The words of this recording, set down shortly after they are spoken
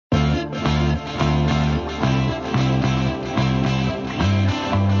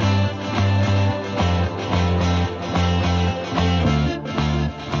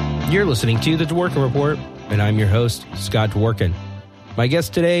You're listening to The Dworkin Report, and I'm your host, Scott Dworkin. My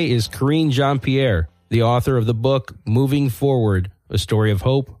guest today is Karine Jean-Pierre, the author of the book Moving Forward, A Story of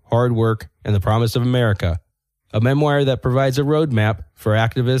Hope, Hard Work, and the Promise of America, a memoir that provides a roadmap for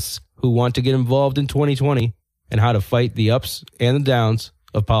activists who want to get involved in 2020 and how to fight the ups and the downs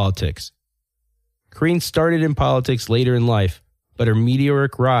of politics. Karine started in politics later in life, but her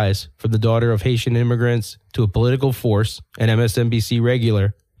meteoric rise from the daughter of Haitian immigrants to a political force and MSNBC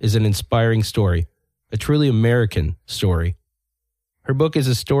regular is an inspiring story, a truly American story. Her book is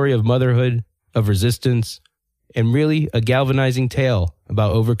a story of motherhood, of resistance, and really a galvanizing tale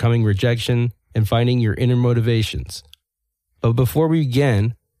about overcoming rejection and finding your inner motivations. But before we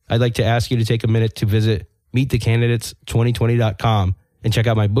begin, I'd like to ask you to take a minute to visit meetthecandidates2020.com and check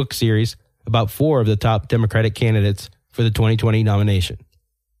out my book series about 4 of the top Democratic candidates for the 2020 nomination.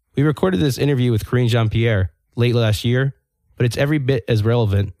 We recorded this interview with Karine Jean-Pierre late last year, but it's every bit as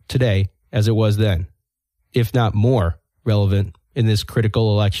relevant today as it was then, if not more relevant in this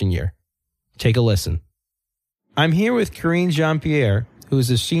critical election year. Take a listen. I'm here with Karine Jean-Pierre, who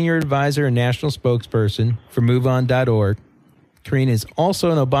is a senior advisor and national spokesperson for MoveOn.org. Karine is also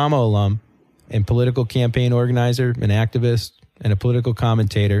an Obama alum and political campaign organizer, an activist, and a political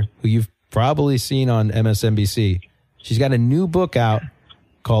commentator who you've probably seen on MSNBC. She's got a new book out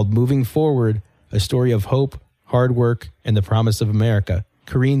called Moving Forward, A Story of Hope, Hard Work, and the Promise of America.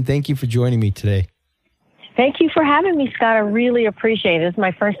 Karine, thank you for joining me today. Thank you for having me, Scott. I really appreciate it. It's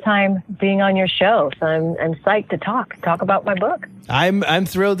my first time being on your show, so I'm psyched to talk talk about my book. I'm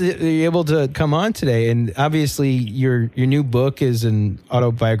thrilled to be able to come on today, and obviously your new book is an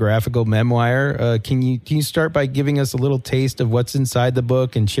autobiographical memoir. Can you start by giving us a little taste of what's inside the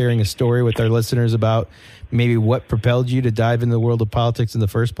book and sharing a story with our listeners about maybe what propelled you to dive into the world of politics in the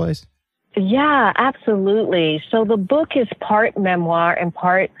first place? Yeah, absolutely. So the book is part memoir and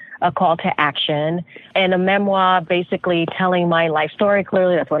part a call to action, and a memoir basically telling my life story.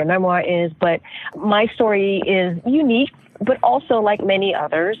 Clearly, that's what a memoir is, but my story is unique, but also like many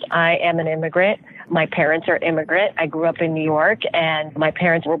others. I am an immigrant. My parents are immigrant. I grew up in New York, and my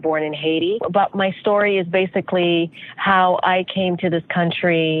parents were born in Haiti. But my story is basically how I came to this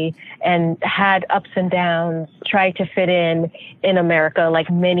country and had ups and downs, tried to fit in America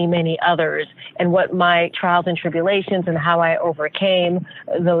like many, many others, and what my trials and tribulations and how I overcame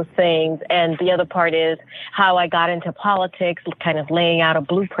those things. And the other part is how I got into politics, kind of laying out a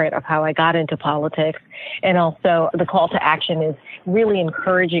blueprint of how I got into politics. And also the call to action is really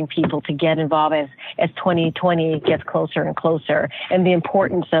encouraging people to get involved as 2020 gets closer and closer, and the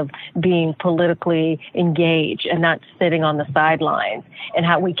importance of being politically engaged and not sitting on the sidelines, and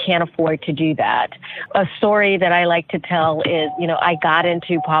how we can't afford to do that. A story that I like to tell is, I got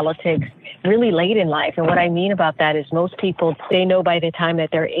into politics really late in life. And what I mean about that is most people, they know by the time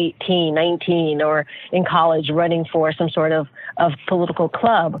that they're 18, 19, or in college running for some sort of political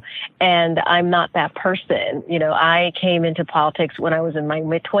club. And I'm not that person. I came into politics when I was in my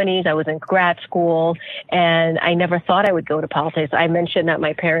mid-20s. I was in grad school, and I never thought I would go to politics. I mentioned that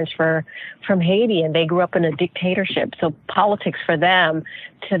my parents were from Haiti, and they grew up in a dictatorship. So politics to them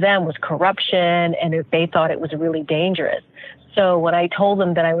was corruption, and they thought it was really dangerous. So when I told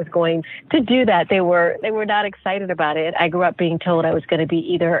them that I was going to do that, they were not excited about it. I grew up being told I was going to be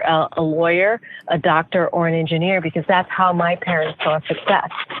either a lawyer, a doctor, or an engineer, because that's how my parents saw success.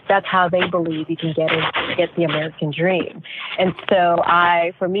 That's how they believe you can get the American dream. And so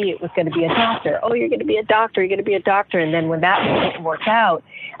for me, it was going to be a doctor. Oh, you're going to be a doctor. You're going to be a doctor. And then when that didn't work out,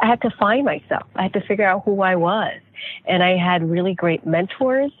 I had to find myself. I had to figure out who I was. And I had really great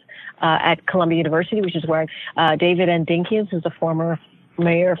mentors at Columbia University, which is where David N. Dinkins, who's a former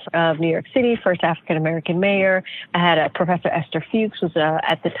mayor of New York City, first African-American mayor. I had a Professor Esther Fuchs, who was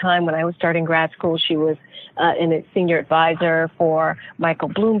at the time when I was starting grad school, she was a senior advisor for Michael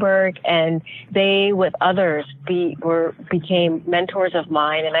Bloomberg, and they, with others, became mentors of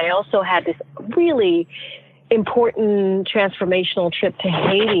mine. And I also had this really important transformational trip to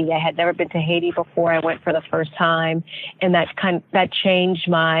Haiti. I had never been to Haiti before. I went for the first time, and that changed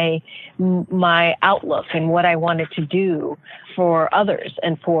my outlook and what I wanted to do for others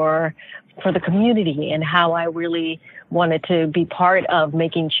and for the community, and how I really wanted to be part of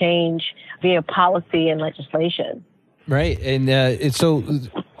making change via policy and legislation. Right. And so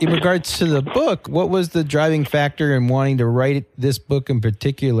in regards to the book, what was the driving factor in wanting to write this book in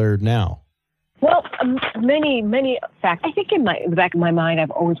particular now? Well, many facts. I think in the back of my mind,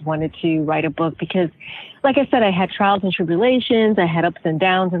 I've always wanted to write a book because, like I said, I had trials and tribulations. I had ups and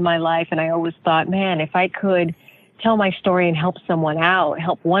downs in my life. And I always thought, man, if I could tell my story and help someone out,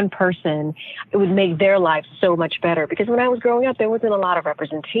 help one person, it would make their lives so much better. Because when I was growing up, there wasn't a lot of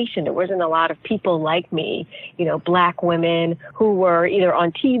representation. There wasn't a lot of people like me, Black women who were either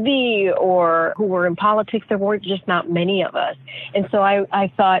on TV or who were in politics. There were just not many of us. And so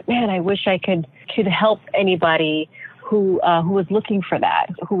I thought, man, I wish I could help anybody who was looking for that,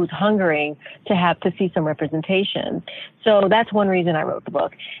 who was hungering to see some representation. So that's one reason I wrote the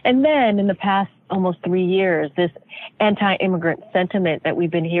book. And then in the past almost 3 years, this anti-immigrant sentiment that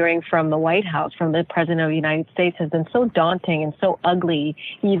we've been hearing from the White House, from the President of the United States, has been so daunting and so ugly.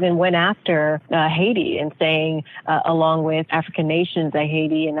 He even went after Haiti and saying, along with African nations, that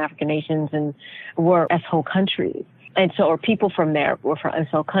Haiti and African nations were S-whole countries. And so, or people from there were from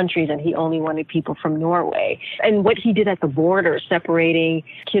S-whole countries, and he only wanted people from Norway. And what he did at the border, separating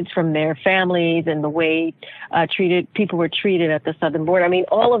kids from their families, and the way people were treated at the southern border. I mean,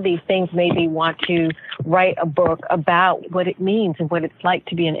 all of these things made me want to write a book about what it means and what it's like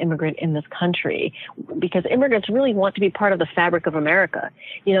to be an immigrant in this country, because immigrants really want to be part of the fabric of America.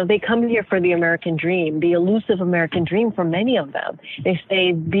 They come here for the American dream, the elusive American dream for many of them.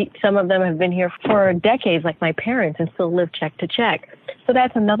 Some of them have been here for decades, like my parents, and still live check to check. So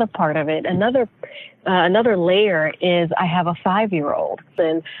that's another part of it. Another layer is I have a 5-year-old,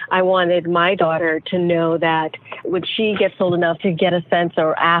 and I wanted my daughter to know that when she gets old enough to get a sense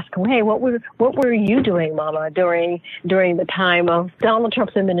or ask, hey, what were you doing, Mama, during the time of Donald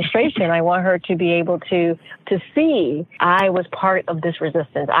Trump's administration? I want her to be able to see I was part of this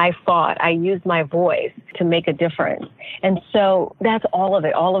resistance. I fought. I used my voice to make a difference. And so that's all of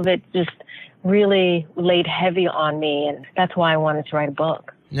it. All of it just really laid heavy on me, and that's why I wanted to write a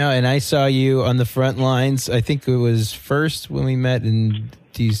book. No, and I saw you on the front lines. I think it was first when we met in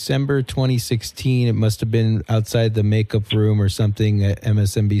December 2016. It must have been outside the makeup room or something at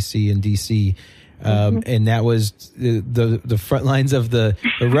MSNBC in D.C. And that was the front lines of the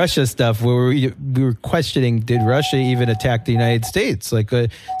Russia stuff, where we were questioning, did Russia even attack the United States?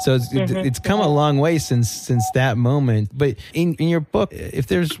 It's come a long way since that moment. But in your book, if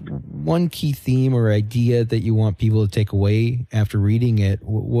there's one key theme or idea that you want people to take away after reading it,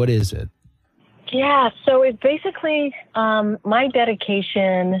 what is it? Yeah, so it's basically my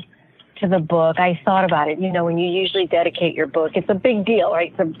dedication to the book. I thought about it. When you usually dedicate your book, it's a big deal, right?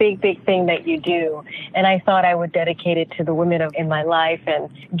 It's a big, big thing that you do. And I thought I would dedicate it to the women in my life and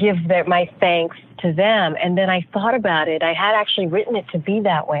give my thanks to them. And then I thought about it. I had actually written it to be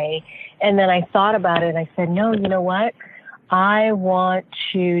that way. And then I thought about it and I said, no, you know what? I want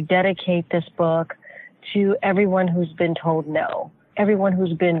to dedicate this book to everyone who's been told no, everyone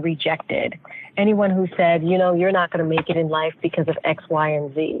who's been rejected, anyone who said, you're not going to make it in life because of X, Y,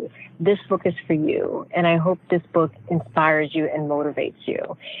 and Z. This book is for you. And I hope this book inspires you and motivates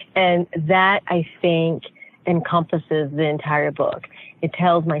you. And that, I think, encompasses the entire book. It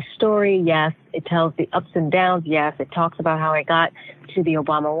tells my story, yes. It tells the ups and downs, yes. It talks about how I got to the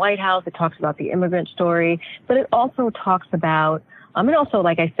Obama White House. It talks about the immigrant story. But it also talks about, and also,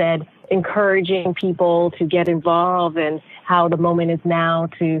 like I said, encouraging people to get involved and how the moment is now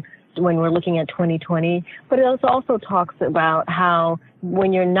when we're looking at 2020. But it also talks about how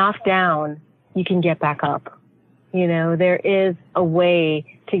when you're knocked down, you can get back up. There is a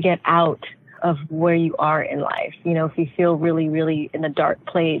way to get out of where you are in life. If you feel really, really in a dark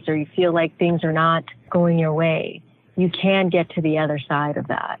place, or you feel like things are not going your way, you can get to the other side of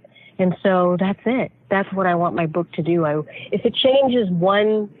that. And so that's it. That's what I want my book to do. If it changes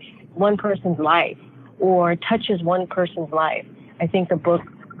one person's life or touches one person's life, I think the book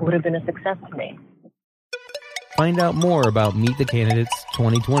would have been a success to me. Find out more about Meet the Candidates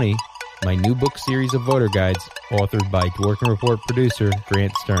 2020, my new book series of voter guides, authored by Dworkin Report producer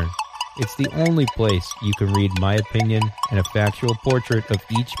Grant Stern. It's the only place you can read my opinion and a factual portrait of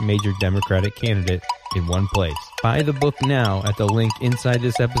each major Democratic candidate in one place. Buy the book now at the link inside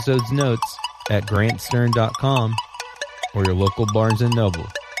this episode's notes at grantstern.com or your local Barnes & Noble.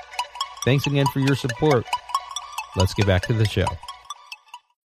 Thanks again for your support. Let's get back to the show.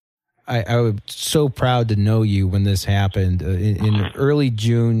 I was so proud to know you when this happened. In early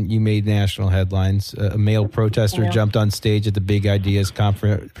June, you made national headlines. A male protester jumped on stage at the Big Ideas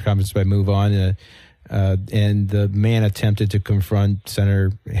conference by Move On, and the man attempted to confront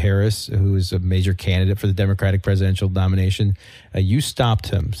Senator Harris, who is a major candidate for the Democratic presidential nomination. You stopped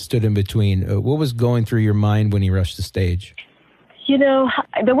him, stood in between. What was going through your mind when he rushed the stage?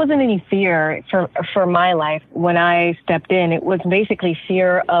 There wasn't any fear for my life when I stepped in. It was basically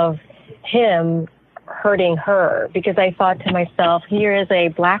fear of him hurting her, because I thought to myself, here is a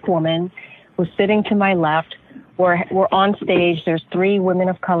Black woman who's sitting to my left. We're on stage. There's 3 women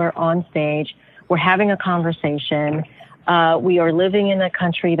of color on stage. We're having a conversation. We are living in a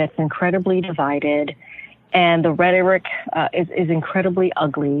country that's incredibly divided, and the rhetoric is incredibly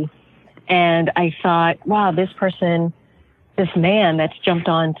ugly. And I thought, wow, this man that's jumped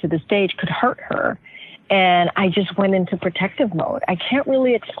onto the stage could hurt her. And I just went into protective mode. I can't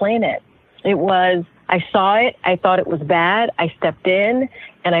really explain it. I saw it, I thought it was bad, I stepped in,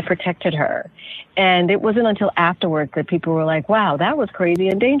 and I protected her. And it wasn't until afterwards that people were like, wow, that was crazy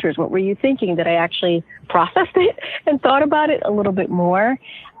and dangerous. What were you thinking? That I actually processed it and thought about it a little bit more.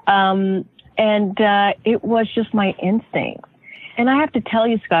 And it was just my instinct. And I have to tell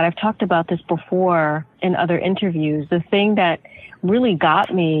you, Scott, I've talked about this before in other interviews. The thing that really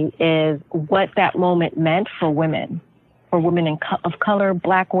got me is what that moment meant for women of color,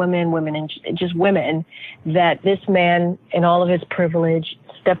 Black women, and just women, that this man, in all of his privilege,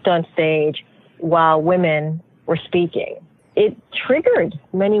 stepped on stage while women were speaking. It triggered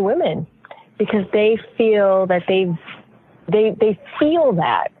many women because they feel that they feel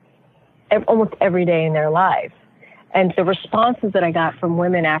that almost every day in their life. And the responses that I got from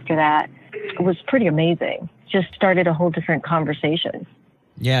women after that was pretty amazing. Just started a whole different conversation.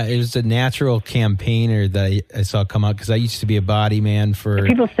 Yeah, it was a natural campaigner that I saw come out because I used to be a body man for.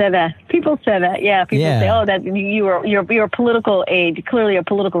 People said that. Yeah, people say, "Oh, that you're a political aide, clearly a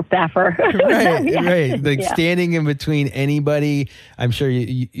political staffer." Right, yeah. right. Like standing in between anybody. I'm sure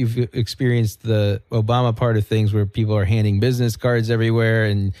you've experienced the Obama part of things where people are handing business cards everywhere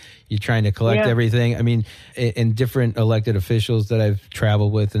and you're trying to collect everything. I mean, and different elected officials that I've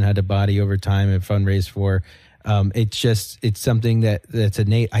traveled with and had to body over time and fundraise for. It's something that's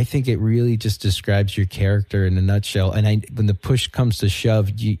innate. I think it really just describes your character in a nutshell. And when the push comes to shove,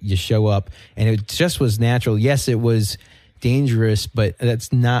 you show up, and it just was natural. Yes, it was dangerous, but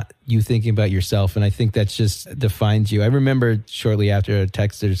that's not you thinking about yourself. And I think that's just defines you. I remember shortly after a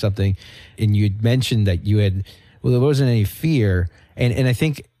text or something, and you'd mentioned that there wasn't any fear. And I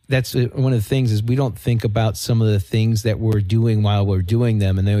think that's one of the things is we don't think about some of the things that we're doing while we're doing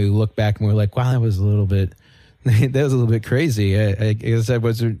them. And then we look back and we're like, wow, that was a little bit crazy. I guess that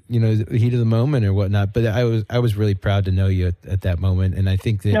was, the heat of the moment or whatnot. But I was really proud to know you at that moment, and I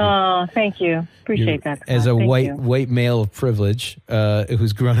think that. Oh, thank you. Appreciate that, Scott. As a white male of privilege,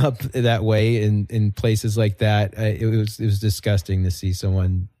 who's grown up that way in places like that, it was disgusting to see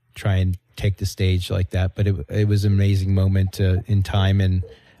someone try and take the stage like that. But it was an amazing moment in time, and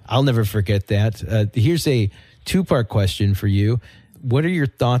I'll never forget that. Here's a 2-part question for you. What are your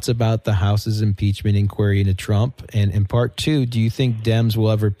thoughts about the House's impeachment inquiry into Trump? And in part 2, do you think Dems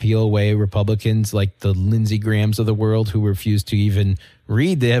will ever peel away Republicans like the Lindsey Grahams of the world who refuse to even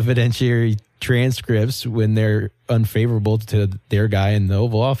read the evidentiary transcripts when they're unfavorable to their guy in the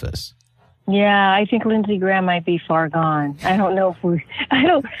Oval Office? Yeah, I think Lindsey Graham might be far gone. I don't know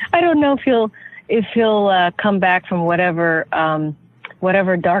if he'll come back from whatever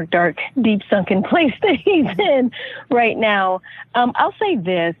dark, deep sunken place that he's in right now. I'll say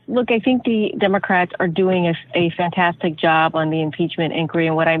this. Look, I think the Democrats are doing a fantastic job on the impeachment inquiry.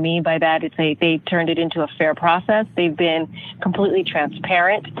 And what I mean by that is they turned it into a fair process. They've been completely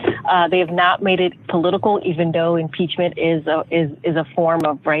transparent. They have not made it political, even though impeachment is a form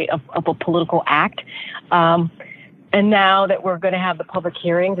of a political act. And now that we're going to have the public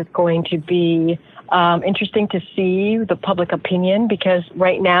hearings, it's going to be interesting to see the public opinion, because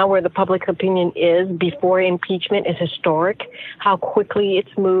right now where the public opinion is before impeachment is historic. How quickly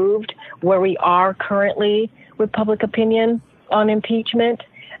it's moved, where we are currently with public opinion on impeachment,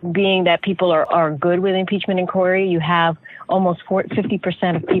 being that people are good with impeachment inquiry. You have almost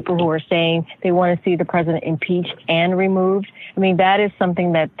 50% of people who are saying they want to see the president impeached and removed. I mean, that is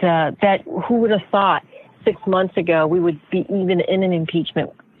something that who would have thought 6 months ago we would be even in an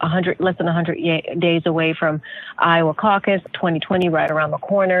impeachment, less than 100 days away from Iowa caucus, 2020 right around the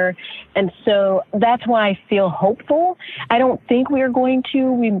corner. And so that's why I feel hopeful. I don't think we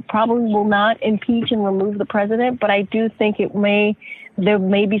probably will not impeach and remove the president, but I do think there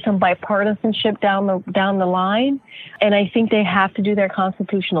may be some bipartisanship down the line. And I think they have to do their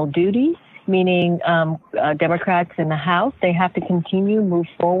constitutional duty, meaning Democrats in the House. They have to move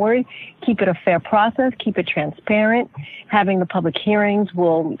forward, keep it a fair process, keep it transparent. Having the public hearings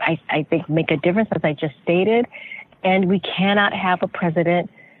will, I think, make a difference, as I just stated. And we cannot have a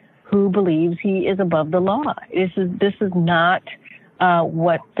president who believes he is above the law. This is not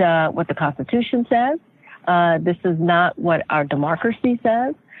what the Constitution says. This is not what our democracy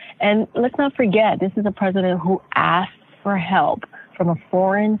says. And let's not forget, this is a president who asked for help from a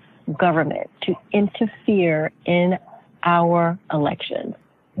foreign government to interfere in our elections.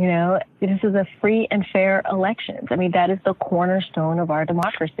 This is a free and fair elections. I mean, that is the cornerstone of our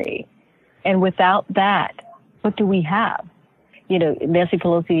democracy. And without that, what do we have? You know, Nancy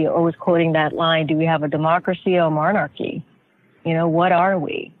Pelosi always quoting that line, do we have a democracy or a monarchy? You know, what are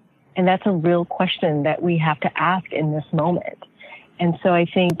we? And that's a real question that we have to ask in this moment. And so I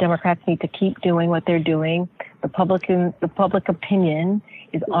think Democrats need to keep doing what they're doing. The public opinion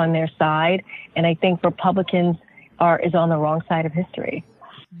is on their side. And I think Republicans is on the wrong side of history.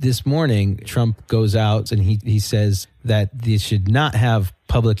 This morning, Trump goes out and he says that they should not have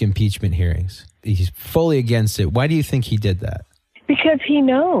public impeachment hearings. He's fully against it. Why do you think he did that? Because he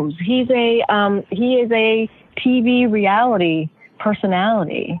knows he is a TV reality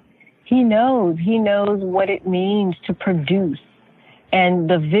personality. He knows what it means to produce, and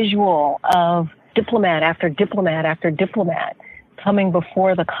the visual of diplomat after diplomat after diplomat coming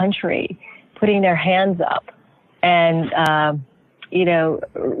before the country, putting their hands up and,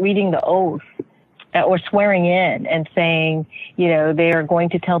 reading the oath or swearing in and saying, they are going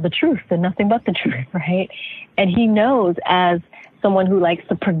to tell the truth and nothing but the truth, right? And he knows, as someone who likes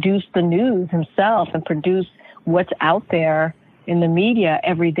to produce the news himself and produce what's out there in the media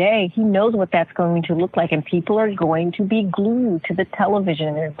every day, he knows what that's going to look like. And people are going to be glued to the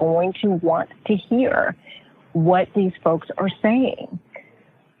television. They're going to want to hear what these folks are saying.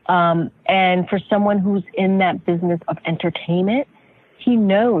 And for someone who's in that business of entertainment, he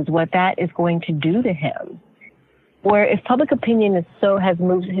knows what that is going to do to him. Where if public opinion has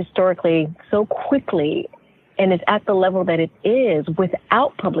moved historically so quickly and is at the level that it is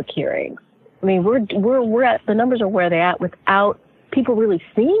without public hearings, I mean, we're at, the numbers are where they're at without people really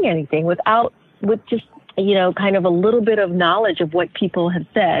seeing anything, with just, kind of a little bit of knowledge of what people have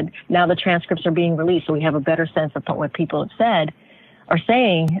said. Now the transcripts are being released, so we have a better sense of what people have said or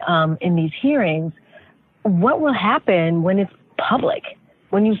saying in these hearings. What will happen when it's public,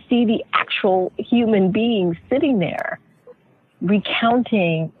 when you see the actual human beings sitting there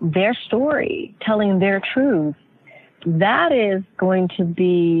recounting their story, telling their truth? That is going to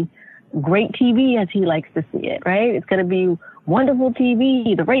be great TV, as he likes to see it, right? It's going to be wonderful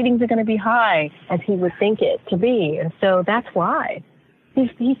TV. The ratings are going to be high, as he would think it to be. And so that's why he's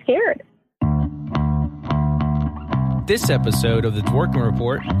scared. This episode of the Dworkin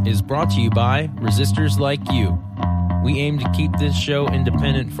Report is brought to you by resistors like you. We aim to keep this show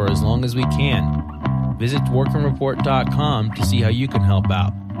independent for as long as we can. Visit dworkinreport.com to see how you can help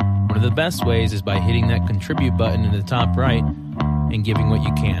out. One of the best ways is by hitting that contribute button in the top right and giving what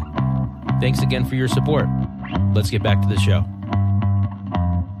you can. Thanks again for your support. Let's get back to the show.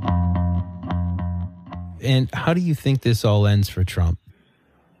 And how do you think this all ends for Trump?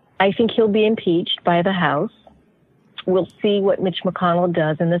 I think he'll be impeached by the House. We'll see what Mitch McConnell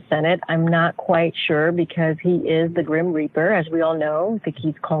does in the Senate. I'm not quite sure, because he is the Grim Reaper, as we all know. I think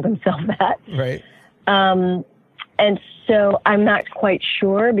he's called himself that. Right. And so I'm not quite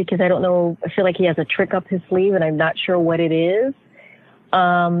sure, because I don't know. I feel like he has a trick up his sleeve, and I'm not sure what it is.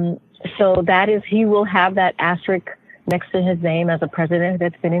 So that is, he will have that asterisk next to his name as a president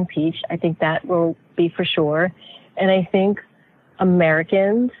that's been impeached. I think that will be for sure. And I think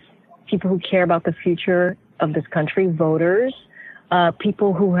Americans, people who care about the future of this country, voters,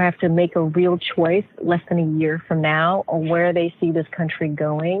 people who have to make a real choice less than a year from now on where they see this country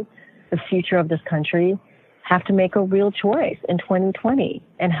going, the future of this country, have to make a real choice in 2020.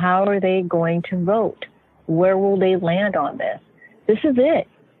 And how are they going to vote? Where will they land on this? This is it.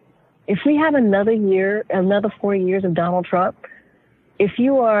 If we have another 4 years of Donald Trump, if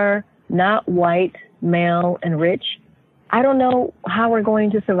you are not white, male, and rich, I don't know how we're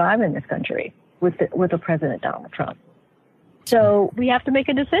going to survive in this country with the President Donald Trump. So we have to make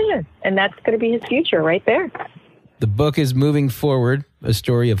a decision, and that's going to be his future right there. The book is Moving Forward, a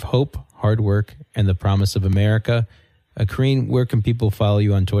story of hope, hard work, and the promise of America. Karine, where can people follow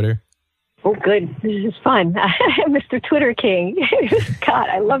you on Twitter? Oh, good. This is fun. Mr. Twitter King. God,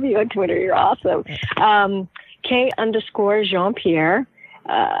 I love you on Twitter. You're awesome. K_Jean-Pierre,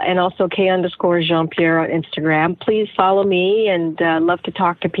 and also K_Jean-Pierre on Instagram. Please follow me, and love to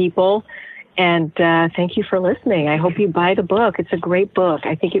talk to people. And thank you for listening. I hope you buy the book. It's a great book.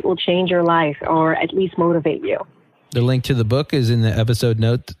 I think it will change your life, or at least motivate you. The link to the book is in the episode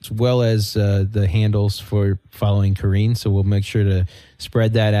notes, as well as the handles for following Karine. So we'll make sure to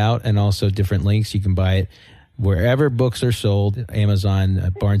spread that out, and also different links. You can buy it wherever books are sold,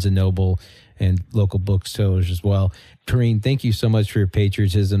 Amazon, Barnes & Noble, and local bookstores as well. Karine, thank you so much for your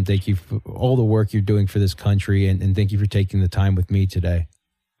patriotism. Thank you for all the work you're doing for this country, and thank you for taking the time with me today.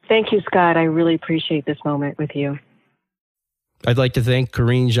 Thank you, Scott. I really appreciate this moment with you. I'd like to thank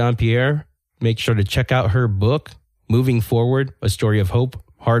Karine Jean-Pierre. Make sure to check out her book, Moving Forward, a story of hope,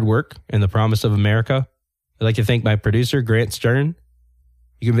 hard work, and the promise of America. I'd like to thank my producer, Grant Stern.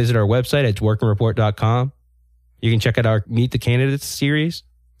 You can visit our website at dworkinreport.com. You can check out our Meet the Candidates series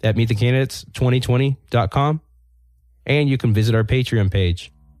at meetthecandidates2020.com. And you can visit our Patreon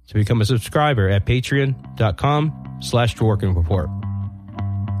page to become a subscriber at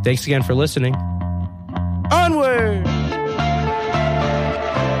patreon.com/dworkinreport. Thanks again for listening.